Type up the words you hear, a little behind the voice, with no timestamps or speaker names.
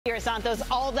Siera Santos,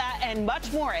 all that and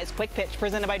much more as Quick Pitch,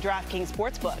 presented by DraftKings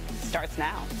Sportsbook, starts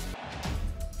now.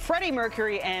 Freddie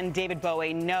Mercury and David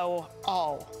Bowie know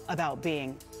all about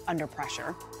being under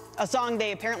pressure, a song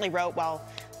they apparently wrote while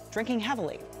drinking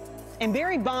heavily. And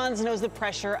Barry Bonds knows the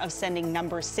pressure of sending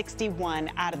number 61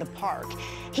 out of the park.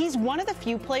 He's one of the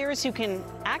few players who can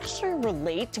actually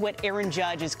relate to what Aaron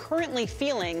Judge is currently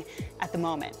feeling at the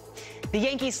moment. The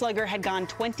Yankee slugger had gone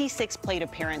 26 plate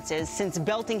appearances since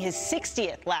belting his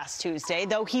 60th last Tuesday,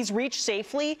 though he's reached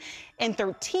safely in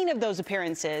 13 of those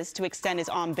appearances to extend his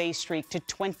on-base streak to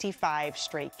 25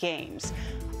 straight games.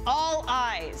 All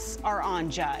eyes are on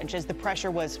Judge as the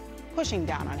pressure was pushing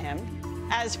down on him.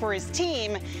 As for his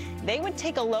team, they would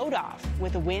take a load off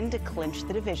with a win to clinch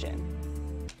the division.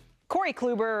 Corey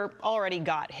Kluber already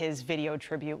got his video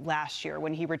tribute last year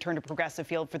when he returned to Progressive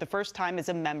Field for the first time as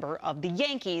a member of the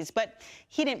Yankees, but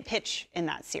he didn't pitch in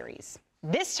that series.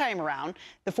 This time around,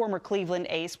 the former Cleveland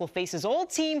ace will face his old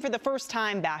team for the first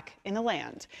time back in the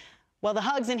land. While the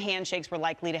hugs and handshakes were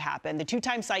likely to happen, the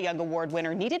two-time Cy Young Award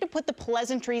winner needed to put the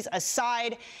pleasantries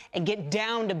aside and get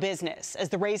down to business as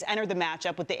the Rays entered the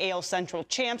matchup with the AL Central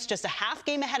champs just a half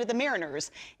game ahead of the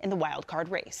Mariners in the wild card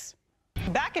race.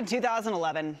 Back in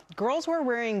 2011, girls were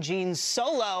wearing jeans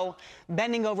so low,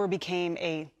 bending over became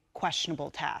a questionable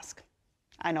task.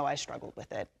 I know I struggled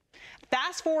with it.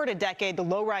 Fast forward a decade, the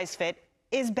low-rise fit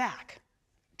is back.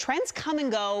 Trends come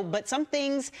and go, but some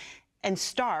things and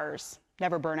stars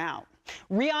never burn out.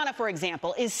 Rihanna, for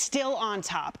example, is still on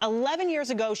top. 11 years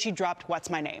ago, she dropped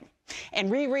What's My Name.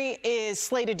 And Riri is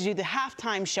slated to do the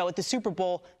halftime show at the Super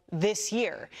Bowl this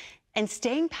year. And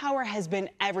staying power has been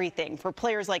everything for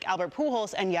players like Albert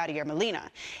Pujols and Yadier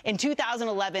Molina. In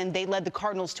 2011, they led the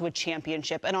Cardinals to a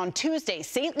championship. And on Tuesday,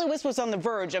 St. Louis was on the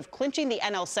verge of clinching the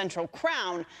NL Central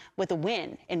crown with a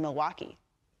win in Milwaukee.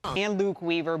 And Luke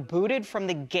Weaver booted from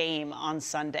the game on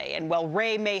Sunday. And while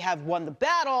Ray may have won the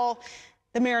battle,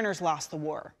 the Mariners lost the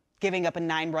war, giving up a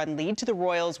 9-run lead to the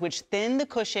Royals, which thinned the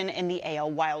cushion in the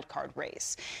AL wildcard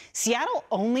race. Seattle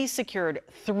only secured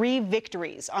 3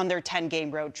 victories on their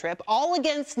 10-game road trip, all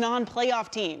against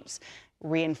non-playoff teams.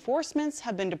 Reinforcements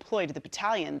have been deployed to the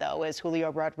battalion, though, as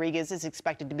Julio Rodriguez is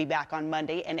expected to be back on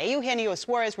Monday, and Eugenio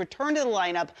Suarez returned to the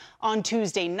lineup on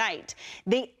Tuesday night.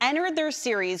 They entered their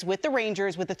series with the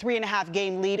Rangers with a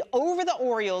 3.5-game lead over the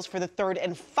Orioles for the 3rd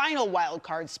and final wild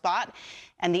card spot,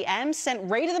 and the M's sent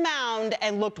Ray to the mound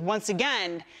and looked once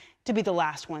again to be the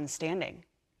last one standing.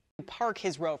 Park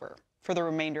his rover for the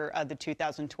remainder of the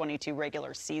 2022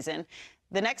 regular season.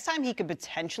 The next time he could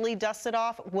potentially dust it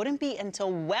off wouldn't be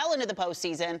until well into the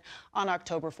postseason on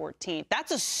October 14th.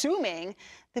 That's assuming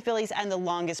the Phillies end the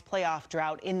longest playoff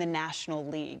drought in the National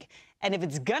League. And if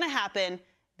it's going to happen,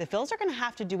 the Phils are going to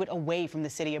have to do it away from the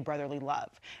city of brotherly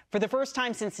love. For the first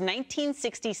time since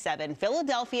 1967,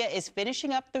 Philadelphia is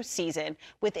finishing up the season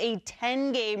with a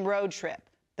 10-game road trip.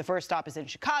 The first stop is in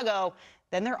Chicago,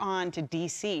 then they're on to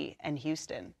D.C. and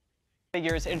Houston.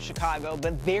 Figures in Chicago,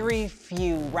 but very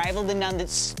few rival the nun that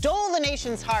stole the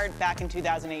nation's heart back in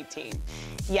 2018.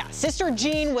 Yeah, Sister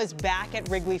Jean was back at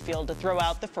Wrigley Field to throw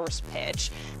out the first pitch.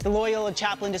 The Loyola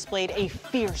chaplain displayed a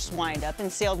fierce windup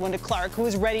and sailed one to Clark, who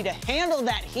was ready to handle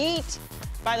that heat.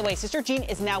 By the way, Sister Jean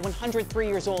is now 103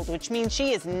 years old, which means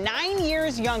she is 9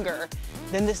 years younger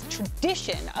than this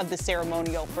tradition of the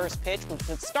ceremonial first pitch, which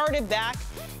was started back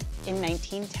in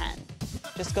 1910.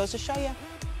 Just goes to show you,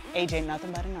 age ain't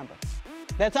nothing but a number.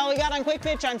 That's all we got on Quick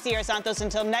Pitch. I'm Siera Santos.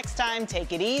 Until next time,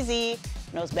 take it easy.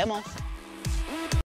 Nos vemos.